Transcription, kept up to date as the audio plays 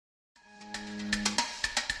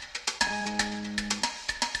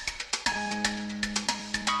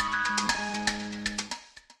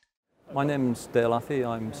My name's Dale Athy,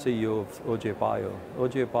 I'm CEO of OJBio.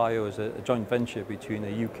 OJBio is a joint venture between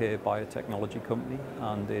a UK biotechnology company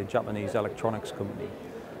and a Japanese electronics company.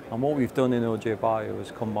 And what we've done in OJBio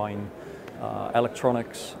is combine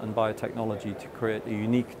electronics and biotechnology to create a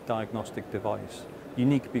unique diagnostic device.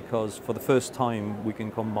 Unique because for the first time we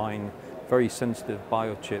can combine very sensitive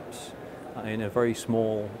biochips in a very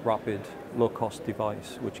small, rapid, low-cost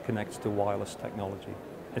device which connects to wireless technology.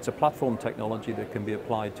 It's a platform technology that can be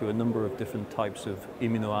applied to a number of different types of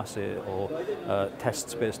immunoassay or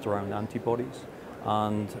tests based around antibodies,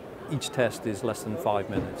 and each test is less than 5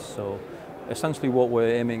 minutes. So essentially what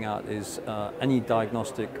we're aiming at is any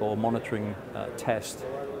diagnostic or monitoring test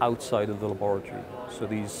outside of the laboratory. So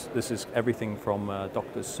this is everything from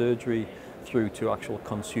doctor's surgery through to actual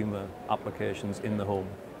consumer applications in the home.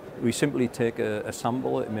 We simply take a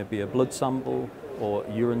sample, it may be a blood sample or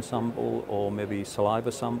urine sample or maybe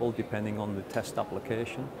saliva sample depending on the test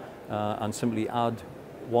application, and simply add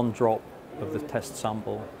 1 drop of the test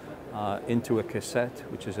sample into a cassette,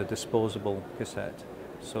 which is a disposable cassette.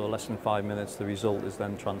 So less than 5 minutes the result is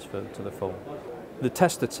then transferred to the phone. The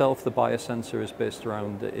test itself, the biosensor, is based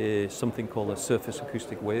around something called a surface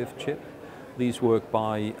acoustic wave chip. These work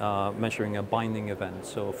by measuring a binding event.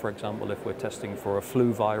 So for example, if we're testing for a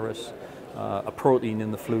flu virus, a protein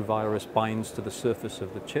in the flu virus binds to the surface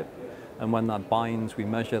of the chip, and when that binds we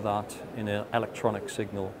measure that in an electronic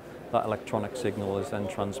signal. That electronic signal is then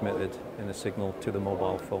transmitted in a signal to the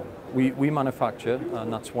mobile phone. We manufacture,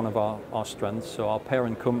 and that's one of our strengths, so our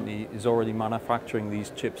parent company is already manufacturing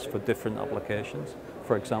these chips for different applications.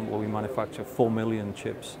 For example, we manufacture 4 million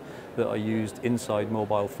chips that are used inside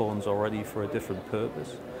mobile phones already for a different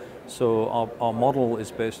purpose. So our model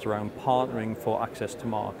is based around partnering for access to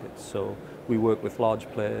markets. So we work with large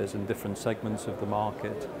players in different segments of the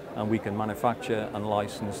market, and we can manufacture and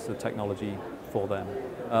license the technology for them.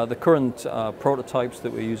 The current prototypes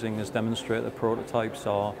that we're using as demonstrator prototypes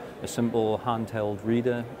are a simple handheld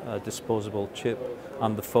reader, a disposable chip,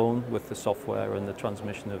 and the phone with the software and the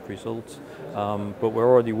transmission of results. But we're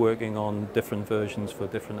already working on different versions for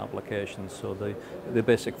different applications, so the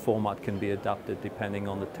basic format can be adapted depending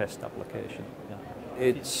on the test application. Yeah.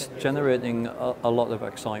 It's generating a lot of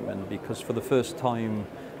excitement because for the first time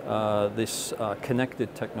this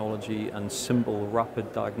connected technology and simple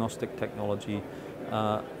rapid diagnostic technology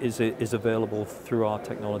is available through our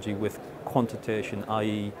technology with quantitation,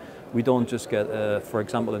 i.e. we don't just get, for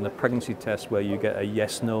example, in a pregnancy test where you get a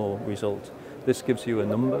yes-no result. This gives you a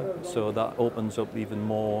number, so that opens up even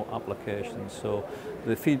more applications. So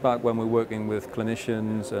the feedback when we're working with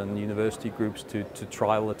clinicians and university groups to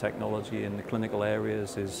trial the technology in the clinical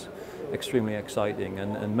areas is extremely exciting,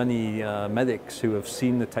 and many medics who have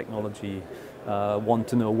seen the technology want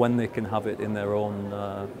to know when they can have it in their own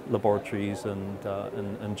laboratories and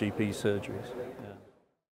GP surgeries. Yeah.